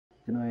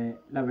ကျွန်တော်ရဲ့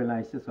level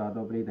line စစ်စွာ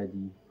သောပရိသတ်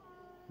ကြီး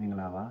မင်္ဂ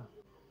လာပါ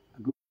အ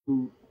ခု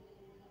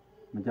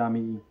မကြ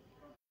မီ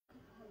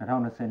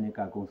2020နှစ်က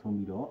ကုန်ဆုံး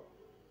ပြီးတော့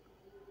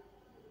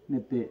နှ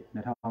စ်သစ်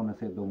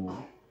2023ကို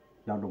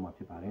ရောက်တော့မှာ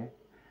ဖြစ်ပါတယ်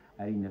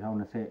အဲဒီ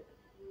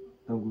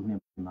2023ခုနှစ်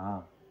မှာ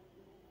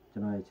ကျွ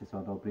န်တော်ရဲ့စစ်စွာ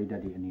သောပရိသ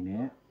တ်တွေအနေ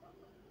နဲ့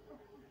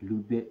လူ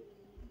သစ်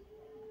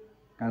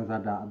ကန်စာ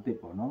တာအသစ်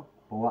ပေါ့နော်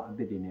ဘဝအသ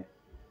စ်တွေနဲ့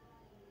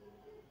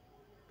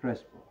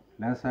fresh ပေါ့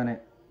လန်းဆန်းတဲ့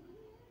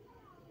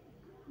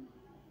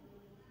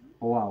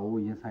ဘဝကို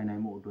ရင်ဆိုင်နို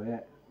င်မှုအတွက်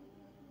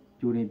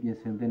ကြိုတင်ပြင်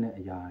ဆင်တဲ့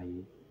အရာတွေ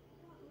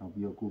နောက်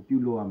ပြီးတော့ကိုပြု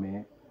လုပ်ရမ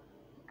ယ်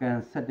ကံ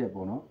ဆက်တဲ့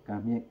ပေါ့နော်ကံ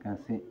မြင့်ကံ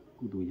ဆင့်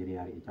ကုသိုလ်ရတ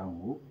ရားတွေအကြောင်း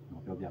ကို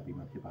ပြောပြပေး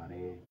မှာဖြစ်ပါတ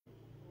ယ်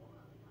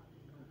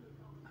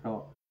အဲ့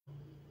တော့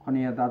ခொန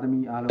ည်းသားသ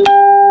မီးအားလုံး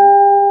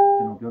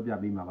ကျွန်တော်ပြောပြ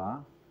ပေးမှာပါ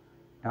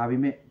ဒါပေ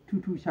မဲ့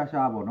ထူးထူးခြား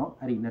ခြားပေါ့နော်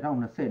အဲ့ဒီ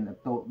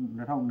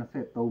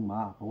2023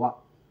မှာဘဝ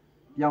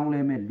ပြောင်းလဲ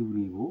မဲ့လူ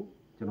တွေကို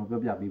ကျွန်တော်ပြော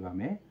ပြပေးပါ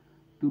မယ်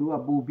သူတို့က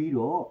ပို့ပြီး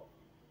တော့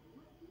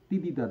တိ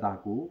တိတတာ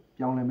ကို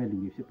ပြောင်းလဲမဲ့လူ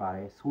တွေဖြစ်ပါတ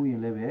ယ်ဆိုရင်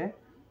လည်းပဲ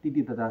တိ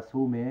တိတတာ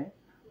ဆိုးမယ်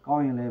ကော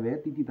င်းရင်လည်းပဲ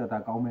တိတိတတာ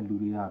ကောင်းမဲ့လူ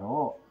တွေက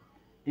တော့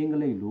အင်္ဂ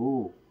လိပ်လို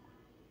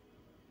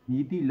မြ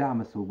ည်တိလ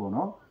မဆိုပေါ့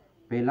နော်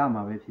ဘယ်လ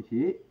မှာပဲဖြစ်ဖြ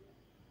စ်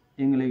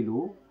အင်္ဂလိပ်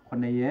လို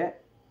9ရက်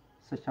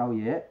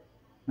16ရက်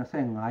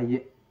25ရ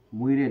က်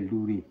မွေးတဲ့လူ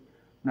တွေ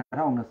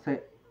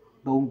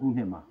2023ခု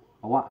နှစ်မှာ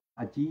ဘဝ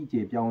အကြီးအကျ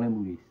ယ်ပြောင်းလဲ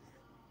မှုတွေ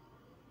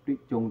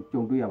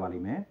ကြုံတွေ့ရပါလိ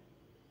မ့်မယ်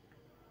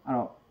အဲ့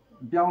တော့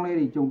ပြောင်းလဲ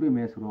တွေကြုံတွေ့မ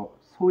ယ်ဆိုတော့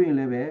ဆိုးရင်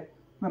လည်းပဲ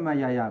မှတ်မှတ်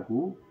ရရ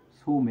ကို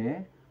ဆိုးမယ်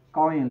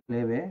ကောင်းရင်လ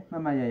ည်းပဲမှ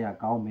တ်မှတ်ရရ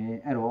ကောင်းမယ်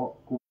အဲ့တော့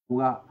ကို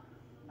က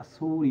အ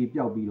ဆိုးတွေ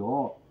ပျောက်ပြီး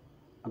တော့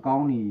အကော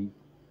င်းတွေ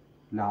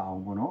လာအော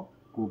င်ပေါ့နော်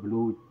ကိုဘ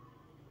လို့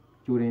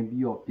ကြိုတင်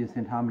ပြီးတော့ပြင်ဆ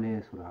င်ထားမလဲ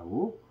ဆိုတာ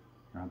ကို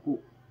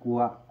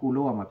ကို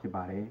လောက်ရမှာဖြစ်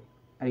ပါတယ်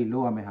အဲ့ဒီ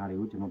လောက်ရမယ့်ဟာတွေ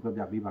ကိုကျွန်တော်ပြော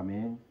ပြပေးပါမ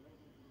ယ်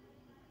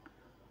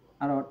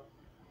အဲ့တော့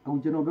အခု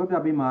ကျွန်တော်ပြောပြ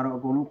ပေးမှာတော့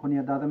အကုန်လုံး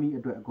9သားသမီး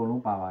အတွက်အကုန်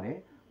လုံးပါပါတယ်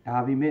ဒါ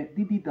ပေမဲ့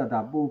တိတိတတာ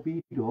ပို့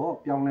ပြီးတော့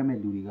ပြောင်းလဲမဲ့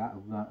လူတွေက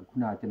ခု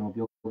နကျွန်တော်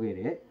ပြောခဲ့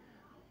တဲ့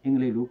အင်္ဂ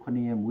လိပ်လို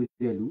9ရက်မွေး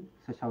တဲ့လူ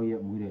16ရ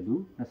က်မွေးတဲ့လူ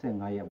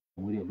25ရက်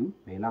မွေးတဲ့လူ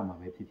ဘယ်လမှာ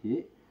ပဲဖြစ်ဖြစ်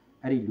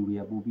အဲ့ဒီလူတွေ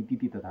ကပို့ပြီးတိ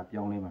တိတတာ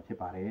ပြောင်းလဲမှာဖြစ်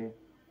ပါတယ်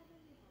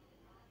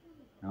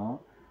နော်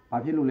ဘာ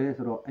ဖြစ်လို့လဲ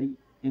ဆိုတော့အဲ့ဒီ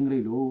အင်္ဂလိ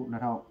ပ်လို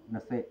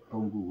2023ခု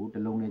ကိုတ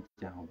လုံးနဲ့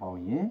ကြံအောင်ပေါ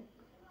င်းရင်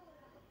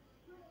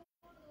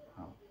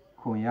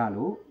ခွန်ရ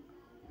လို့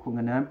ခွန်က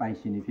နန်းပိုင်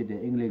ရှင်တွေဖြစ်တဲ့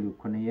အင်္ဂလိပ်လို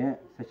9ရက်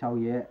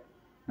16ရက်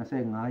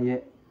25ရ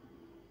က်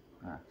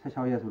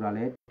16ရက်ဆိုတာ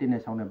လဲ1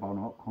နဲ့6နဲ့ပေါင်း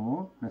တော့ခွန်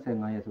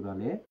25ရက်ဆိုတာ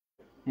လဲ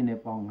2နဲ့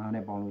ပေါင်း5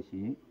နဲ့ပေါင်းလို့ရှိ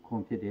ရင်ခွ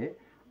န်ဖြစ်တယ်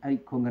အဲ့ဒီ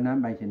ခွန်ကန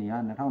န်းပိုင်ရှင်တွေက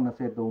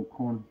2023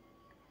ခွန်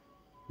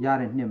ရ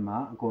တဲ့နှစ်မှာ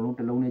အကုန်လုံးတ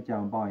စ်လုံးနဲ့ကြံ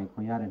ပေါင်းရင်ခွ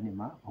န်ရတဲ့နှစ်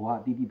မှာဘဝ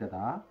အတိတိတ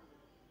တာ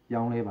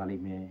ပြောင်းလဲပါလိ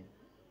မ့်မယ်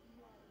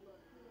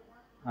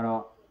အဲ့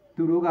တော့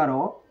သူတို့က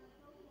တော့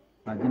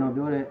ကျွန်တော်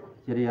ပြောတဲ့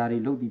ရတရားတွေ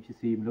လုပ်သည်ဖြစ်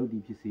စေမလုပ်သ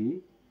ည်ဖြစ်စေ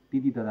တိ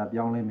တိတတာ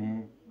ပြောင်းလဲမယ်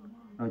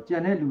အဲ့တော့ကြံ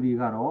တဲ့လူတွေ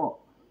ကတော့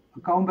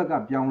အကောင်းဘက်က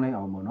ပြောင်းလဲ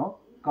အောင်ပေါ့နော်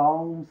ကော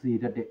င်းစေ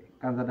တတ်တဲ့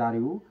ကံစတာ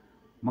တွေကို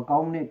မကော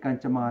င်းတဲ့ကံ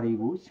ကြမ္မာတွေ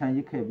ကိုခြံရ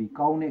စ်ခဲ့ပြီး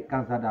ကောင်းတဲ့ကံ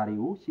စတာတွေ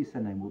ကိုရှေ့ဆ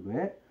က်နိုင်မှုအတွ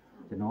က်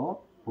ကျွန်တော်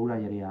ဗုဒ္ဓ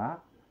ရတရား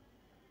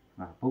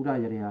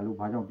လို့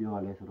ဘာကြောင့်ပြောရ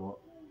လဲဆိုတော့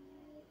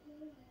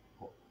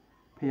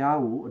ဖះ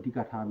ကိုအဓိက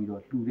ထားပြီး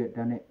တော့လှူတဲ့တ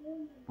န်းတဲ့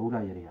ဗုဒ္ဓ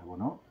ရတရားပေါ့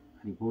နော်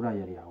အဲဒီဗုဒ္ဓ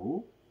ရတရားကို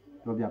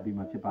ပြောပြပေး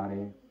မှဖြစ်ပါတ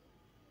ယ်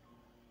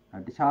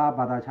တခြား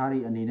ဘာသာခြားတွေ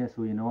အနေနဲ့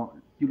ဆိုရင်တော့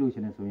ပြုလို့ရှ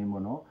င်နေဆိုရင်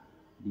ပေါ့နော်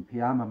ဒီ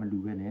ဖះမှာမလှူ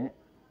ပဲနဲ့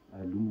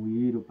လူမှု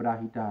ရေးတို့ပရာ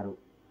ဟိတတို့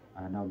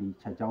နောက်ဒီ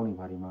ချက်ကြောင်းတွေ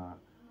ဘာတွေမှာ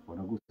ပေါ့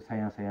နော်ခုဆို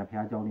င်ရာဖះ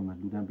ကြောင်းတွေမှာ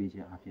လူတန်းပေးခြ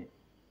င်းအဖြစ်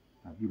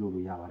ပြုလုပ်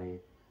လို့ရပါတယ်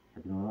ကျွ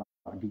န်တော်တို့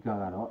အဓိကက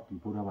တော့ဒီ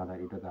ဗုဒ္ဓဘာသာ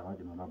တွေအတွက်ကတော့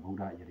ကျွန်တော်တို့ဗုဒ္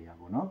ဓရတရား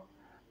ပေါ့နော်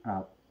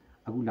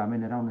အခုလာမ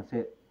ယ့်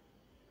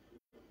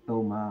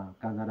2023မှာ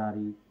ကံစားတာ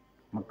တွေ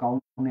မကောင်း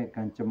တဲ့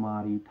ကံကြမ္မာ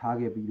တွေထား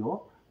ခဲ့ပြီးတော့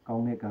ကော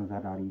င်းတဲ့ကံ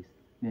စားတာတွေ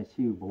နဲ့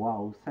ရှိဘဝ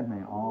ကိုဆက်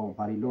နိုင်အောင်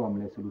ဘာတွေလုပ်ရမ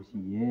လဲဆိုလို့ရှိ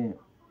ရင်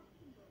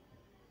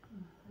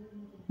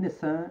နှစ်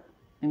ဆန်း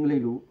အင်္ဂလိ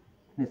ပ်လို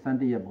နှစ်ဆန်း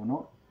1ရက်ပေါ့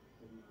နော်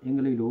အင်္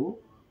ဂလိပ်လို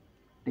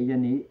1ရ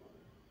က်နေ့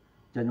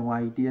ဇန်နဝါ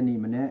ရီ1ရက်နေ့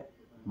မနေ့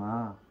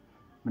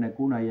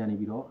9 နာရီကနေ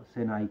ပြီးတော့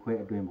10နာရီခွဲ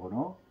အတွင်းပေါ့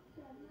နော်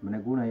မ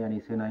နေ့9နာရီကနေ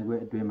10နာရီခွဲ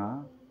အတွင်းမှာ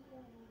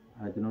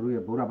ကျွန်တော်တို့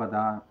ရဲ့ဗုဒ္ဓဘာ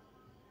သာ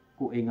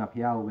ကိုအိမ်က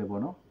ဖះကိုပဲ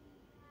ပေါ့နော်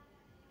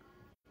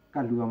က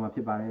တ်လူရမှာဖြ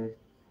စ်ပါတယ်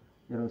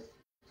ကျွန်တော်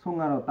ဆုံး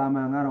ကတော့တာမ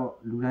န်ကတော့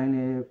လူတိုင်းလ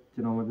ည်းကျွ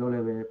န်တော်မပြောလဲ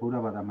ပဲဗုဒ္ဓ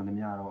ဘာသာမှန်သ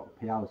မျှတော့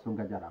ဖះကိုဆုံး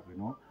ကတ်ကြတာပဲ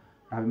နော်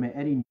ဒါပေမဲ့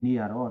အဲ့ဒီနေ့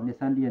ကတော့နှစ်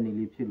ဆန်း1ရက်နေ့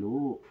လေးဖြစ်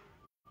လို့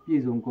ပြ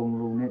ည့်စုံကုန်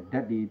လုံးနဲ့ဓာ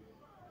တ်တွေ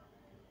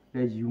လ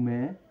ည်းယူမ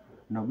ယ်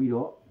နောက်ပြီး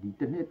တော့ဒီ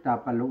တစ်နှစ်တာ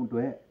ပတ်လုံးအတွ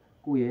က်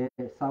ကိုယ့်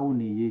ရဲ့စာဝတ်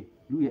နေရေး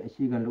လူရဲ့အ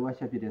ခြေခံလိုအပ်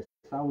ချက်ဖြစ်တဲ့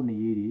စာဝတ်နေ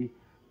ရေးတွေ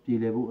ပြည်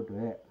လည်ဖို့အတွ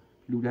က်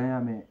လူတိုင်းရ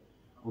မယ့်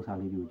ဥစ္စာ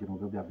လေးတွေကိုကျွန်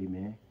တော်ပြောပြပေးမ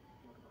ယ်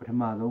ပထ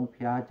မဆုံး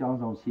ဖះเจ้า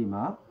ဆောင်ရှိ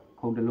မှ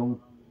ခုံတလုံး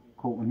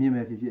ခုံအမြင့်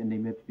ပဲဖြစ်ဖြစ်အနေ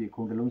ပဲဖြစ်ဖြစ်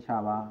ခုံတလုံးချ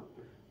ပါ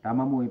ဒါ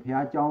မှမဟုတ်ဖះ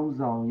เจ้า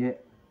ဆောင်ရဲ့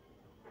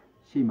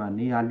ရှိမှ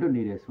နေရာလွတ်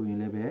နေတယ်ဆိုရင်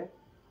လည်းပဲ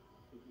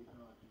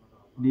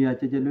နေရာ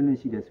ကြလွတ်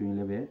ရှိတယ်ဆိုရင်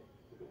လည်းပဲ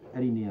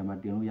အဲ့ဒီနေရာမှာ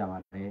တင်လို့ရပါ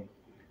တယ်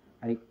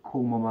အဲ့ဒီ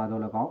ခုံမှာ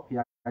တော့လည်းကောင်း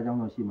ဖះเจ้า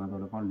ဆောင်ရှိမှ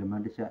တော့လည်းကောင်းလက်မ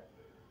န်းတစ်ချက်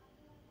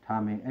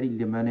ထားမယ်အဲ့ဒီ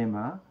လက်မန်းထဲ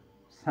မှာ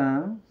ဆ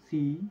န်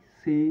စီစ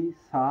say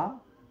sa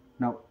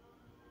now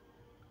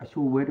a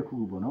show where the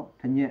kubono,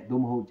 Tanya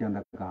Domo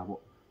Janda Gabo,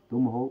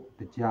 Domo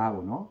the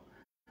Javono,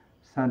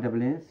 San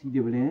Deblin, C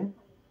Deblin,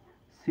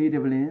 C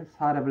Deblin,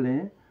 Sa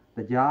Deblin,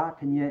 the Jar,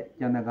 Tanya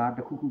Janaga,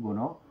 the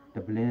Kukubono, the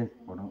Blins,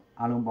 Bono,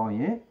 Alum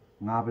Boye,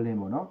 Nabelin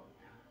Bono,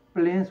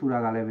 Plains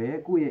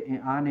Uragaleve, Guye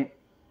in Ane,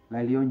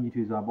 Lalion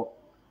Yituzabo,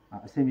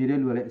 a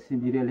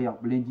semi-really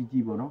of Blin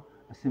Gibono,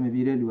 a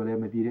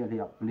semi-really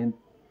of Blin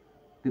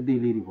the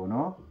Daily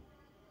Bono,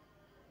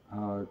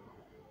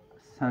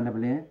 San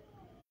Deblin,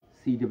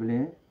 C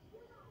Deblin,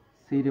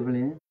 C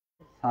Deblin,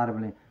 Sa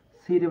Deblin,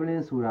 C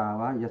Deblin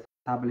Surawa, yes,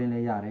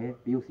 Tablin Yare,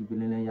 Biosi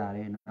Bilin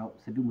Yare, now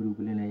Sedumuru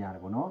Bilin Yare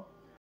Bono.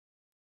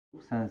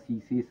 San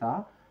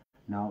Sisa,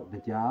 now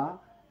the jar,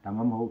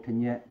 Damamo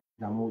Tanya,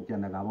 Damo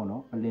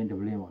Janagabono, Berlin de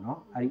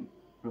Blemono, I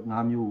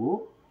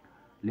Namu,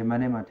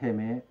 Lemanema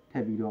Teme,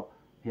 Tebido,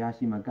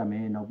 Piashi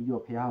Magame, Nobio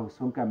Piao,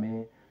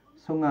 Sonkame,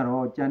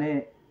 Songaro,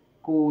 Jane,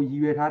 Ko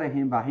Yuetare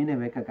him Bahine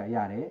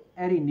Vekayare,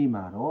 Eri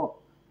Nimaro,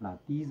 La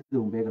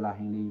Dizum Begala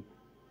Hinley,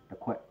 the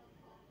quet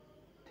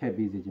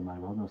Tebizi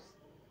Maronos.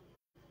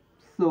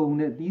 So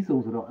these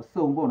songs,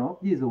 so bono,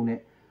 these on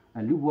it.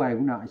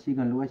 Lubuaiguna, she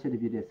can look at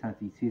the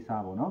Santi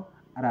Savono,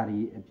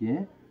 Arari,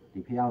 Bien,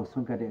 the Piao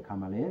Sunkade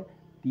Kamale,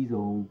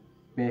 Tizo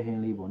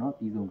Behenli Bono,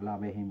 Tizo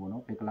Glave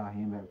Himono, Pecla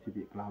Him,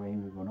 Glave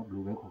Himono,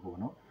 Blue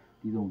Cocono,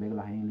 Tizo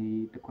Begla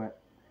Henley, the Quet,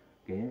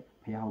 Gay,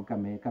 Piao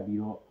Game,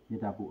 Cabiro,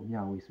 Yetabu,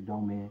 Yawi,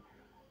 Sudome,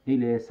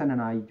 Dile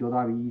Sananai,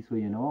 Jodavi, so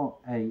you know,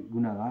 a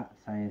Gunaga,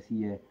 Science,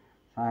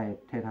 Sai,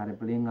 Teta,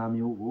 Bling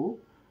Amu,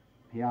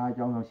 Pia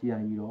Jong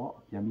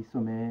Shiro,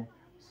 Yamisome,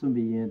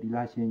 Sumbi,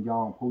 Dilashin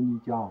Jong,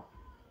 Pony Jong.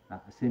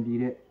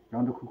 Assembly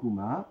down the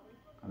Kukuma,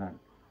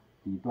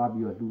 the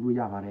Dobby or Lulu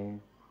Yavare,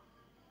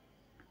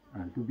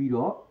 and to be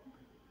the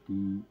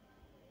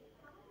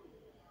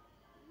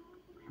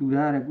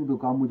Luda Gudu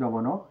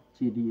Kamujavano,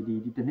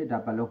 the net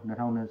up below,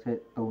 Natown and said,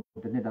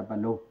 the net up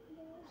below,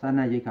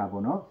 Sana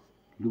Yakabono,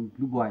 Blue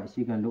Boy,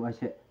 she can look at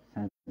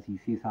San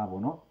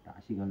Savono,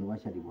 she can look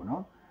at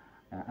Shadibono,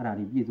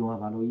 Aradi Bizo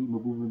Valoi,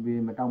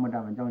 Mubu, Madame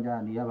and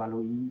Jonja, Nia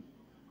Valoi,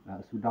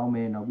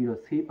 Sudame, Nobilo,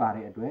 Sea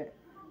Pare at where.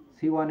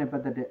 See one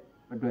but the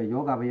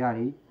yoga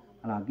bayari,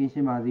 ala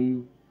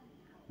Gishimazi,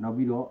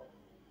 Nobilo,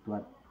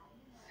 to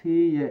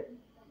see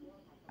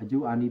a Jew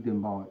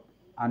Anithan Bow,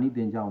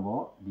 Anithan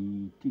Jambo,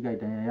 the Tigai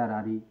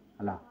Dayari,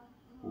 ala,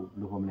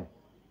 Luhomle,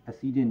 a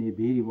seeding a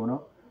baby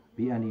bono,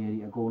 be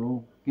any a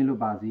golo,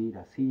 Kilobazi,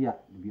 the sea,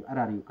 the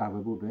Arari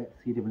Kababu,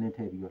 see the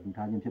Valente, your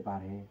Italian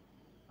Pepare,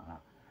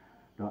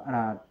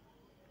 ala,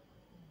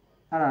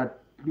 Ara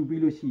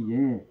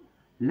Lubilushi,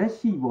 let's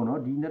see bono,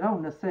 the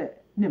round the set.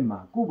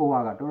 Nimma,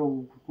 Kubawaga,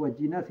 Doro,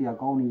 Ginasia,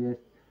 Goni,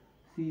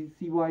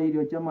 Siwai,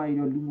 Jamai,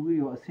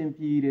 Lumu,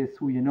 Simpi,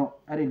 Suyano,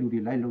 Areludi,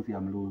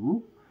 Lilosiam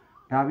Lugu,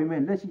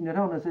 Taviman, let's see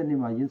around the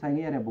cinema,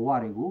 Yinsang and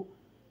Boarigo,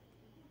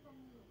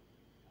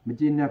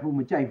 Majina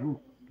Mujaifu,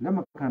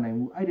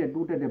 Lamakana, I did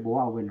do that the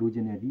Boa when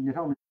Lugina, the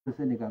town of the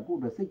Seneca, go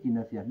the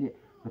Sikinasia,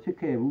 the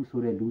Cheke, so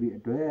they do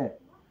it to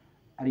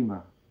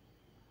Arima.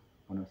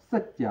 On a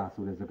such jar,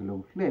 so there's a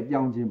glow, flap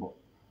young Jimbo.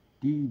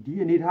 The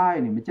need high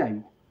in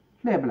Majai,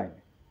 flap like.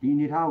 The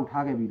need how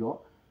target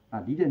video,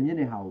 didn't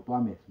mean how to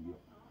amaze you.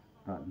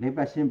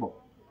 Lepa symbol,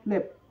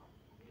 lep,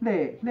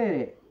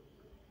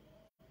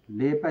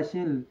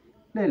 passion,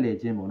 lele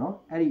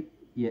jimbo, Eddie,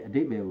 yet a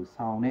debut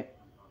sound it.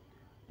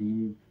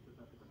 The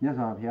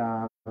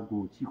Nasapia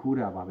go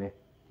Chikura Babe,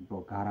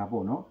 tipo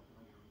Garabono,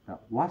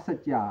 what's a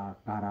jar,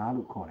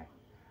 Garalu Core.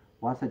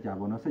 What's a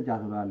jabono,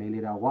 Sajazula,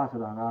 Lelira,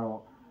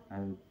 Wasagaro,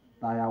 and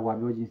Taya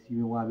Wabojin,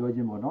 Simu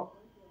Wabojimono.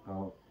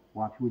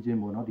 Wapu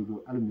Jimbo, not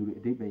to alumni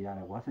debate,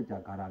 was a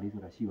Jagara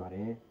Lizu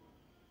Shivare.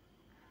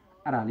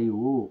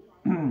 Araliu,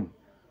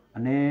 a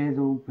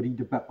nezo breed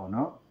the pepper,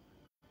 no?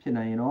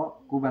 Pinayno,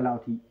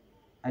 Gubalauti,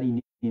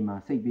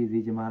 Arinima, say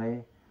busy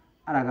Jimare,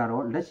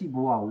 Aragaro, Lessi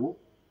Boao,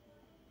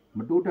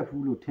 Madota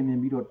Fulu,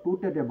 Timimido,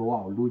 Tota de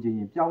Boao,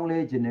 losing young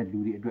legend at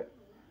Ludi.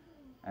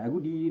 A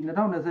goody,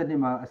 Natana said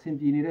him a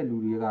centenary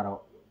Ludigaro.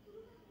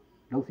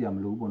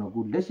 Losiam Lu, one of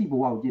good Lessi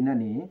Boao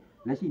Jinani.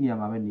 Lessinia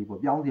Mamani,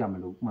 Young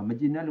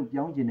Mamagina look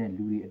young and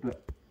Louis at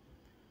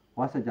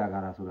what's a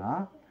Jagara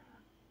Sura,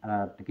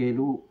 the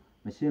Gelu,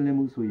 Machine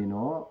Lemusu, you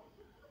know,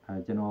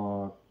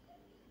 General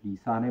the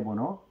Sane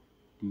Bono,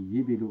 the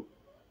Yibilu,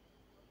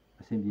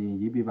 Assembly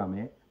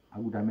Yibibame, I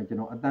would have mentioned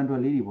a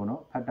Danto Lady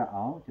Bono, Pata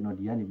out, you know,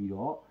 the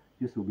Anibido,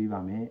 used to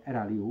Bibame,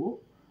 Eraliu,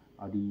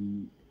 or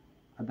the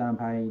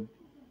Adampai,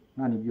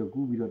 none of your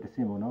Gubido the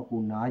same Bono,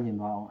 who Nayan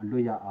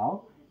Loya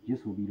out,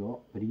 used to be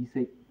very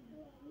sick.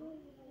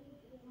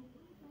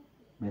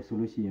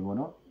 Solution,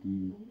 mono,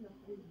 the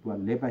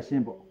Lepa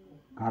Simbo,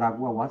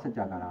 Caragua was a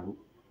Jagararu.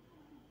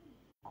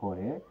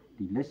 Core,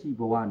 the Lessi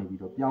Boani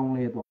video, young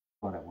lady,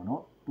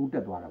 Warabono, Tuta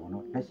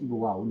Warabono, Lessi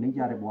Boa,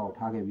 Nijar Boa,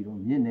 Target video,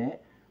 Mine,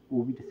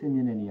 who be the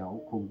Seminania,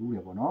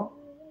 Conguebono,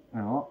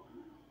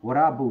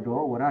 Wara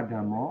Budo, Wara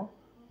Damo,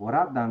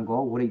 Wara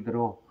Dango,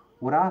 Waridro,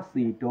 Wara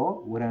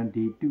Sito, Waran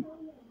D two,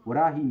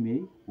 Wara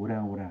Hime,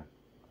 Waran Waran.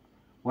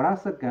 Wara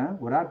Sakan,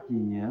 Wara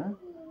Pinia,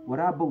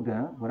 Wara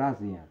Buda, Wara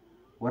Zia.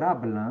 ဝရ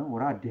ဗလံဝ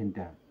ရဒင်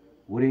တံ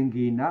ဝရင်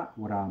ဂီန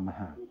ဝရမ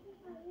ဟံ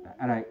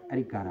အဲ့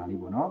ဒီကာရာလေး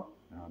ပေါ့နော်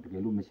တက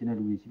ယ်လို့မရှင်းတဲ့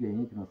လူတွေရှိခဲ့ရ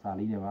င်ကျွန်တော်စာ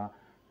လေးနဲ့ပါ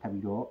ထပ်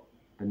ပြီးတော့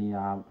တနေ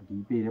ရာဒီ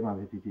ပေထဲမှာ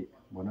ပဲဖြစ်ဖြစ်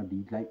ပေါ့နော်ဒီ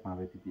like မှာ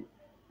ပဲဖြစ်ဖြစ်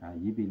ဒါ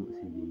ရေးပေးလို့အဆ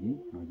င်ပြေရင်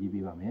ကျွန်တော်ရေး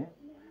ပေးပါမယ်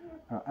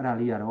အဲ့ဒါ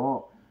လေးကတော့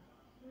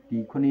ဒီ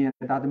ခုနှစ်ရက်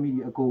သားသမီး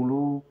တွေအကုန်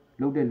လုံး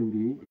လုပ်တဲ့လူ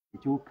တွေအ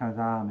ကျိုးခံ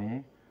စားရမယ်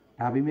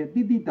ဒါပေမဲ့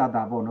တိတိတာ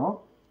တာပေါ့နော်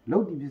လု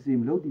ပ်ဒီဖြစ်စီ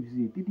မလုပ်ဒီဖြစ်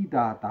စီတိတိ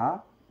တာတာ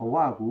ဘဝ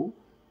ကို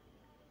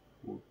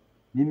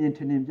မြင်မြင်ထ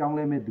င်ထင်ပြောင်း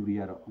လဲမဲ့သူတွေ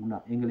ကတော့ခုန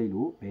အင်္ဂလိပ်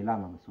လိုဘယ်လာ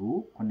မှာမဆို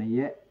9ရ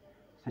က်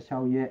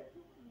16ရက်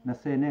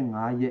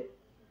25ရက်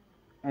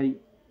အဲ့ဒီ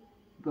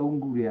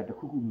3ခုတွေကတစ်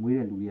ခုခုမွေး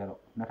တဲ့လူတွေကတော့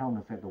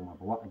2023မှာ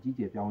ဘဝအကြီး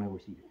ကျယ်ပြောင်းလဲ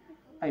ဖို့ရှိတယ်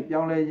အဲ့ပြော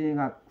င်းလဲခြင်း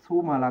က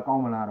ဆိုးမှလားကော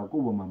င်းမှလားတော့ကို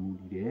ယ့်ဘဝမှာမူ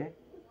တည်တယ်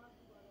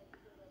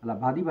ဟလာ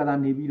ဘာတိဘာသာ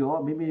နေပြီးတော့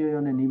မိမိ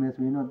ရောနဲ့နေမယ်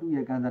ဆိုရင်တော့သူ့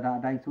ရဲ့ကံစတာ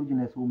အတိုင်းဆိုးခြင်း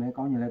လည်းဆိုးမယ်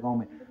ကောင်းခြင်းလည်းကောင်း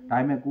မယ်ဒါ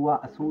ပေမဲ့ကိုက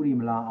အဆိုးတွေ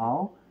မလာအော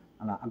င်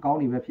ဟလာအကောင်း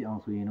တွေပဲဖြစ်အော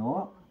င်ဆိုရင်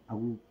တော့အ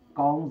ခု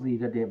ကောင်းစေ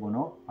တတ်တဲ့ပေါ့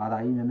နော်ဘာသာ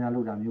ရေးများများ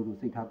လုပ်တာမျိုးလို့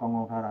စိတ်ထားကောင်း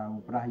ကောင်းထားတာ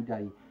ပရဟိတ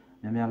ကြီး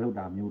များများလုပ်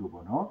တာမျိုးလို့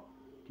ပေါ့နော်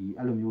ဒီ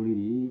အဲ့လိုမျိုးလေး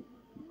တွေ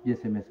ပြင်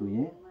ဆင်မယ်ဆိုရ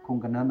င်ခုံ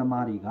ကနန်းသ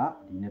မားတွေက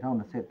ဒီ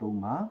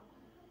2023မှာ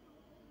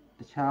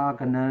တခြား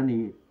ကနန်း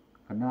တွေ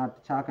တ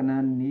ခြားကန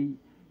န်းနေ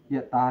ရ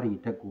က်သားတွေ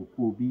တက်ကို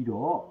ပို့ပြီး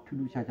တော့ထူး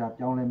ထူးခြားခြား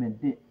ပြောင်းလဲမဲ့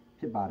နှစ်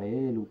ဖြစ်ပါတ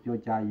ယ်လို့ပြော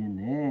ကြားရင်း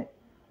နဲ့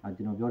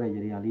ကျွန်တော်ပြောတဲ့ရေ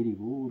ရာလေးတွေ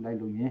ကိုလိုက်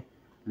လို့ရင်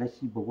လက်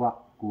ရှိဘဝ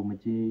ကိုမ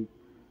ကြေ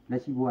လ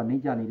က်ရှိဘဝနှိ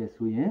မ့်ကြနေတဲ့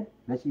ဆိုရင်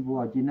လက်ရှိဘဝ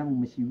ကျေနပ်မှု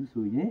မရှိဘူး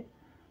ဆိုရင်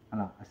ဟ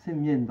လာအဆင့်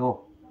မြင့်သော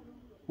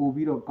ပို့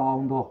ပြီးတော့ကော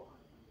င်းသောဟ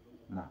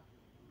လာ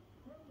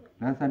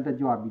လမ်းဆန်းတက်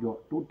ကြွပြီးတော့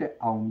တိုးတက်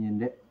အောင်မြင်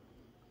တဲ့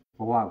ဘ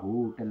ဝကို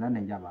တက်လှမ်း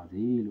နိုင်ကြပါ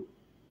စေလို့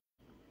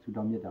ဆု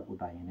တောင်းမြတ်တာပို့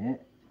တာရင်လည်း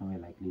ကျွန်တော်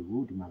ရဲ့ like လေးကို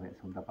ဒီမှာပဲအ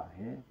ဆုံးသတ်ပါတ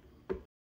ယ်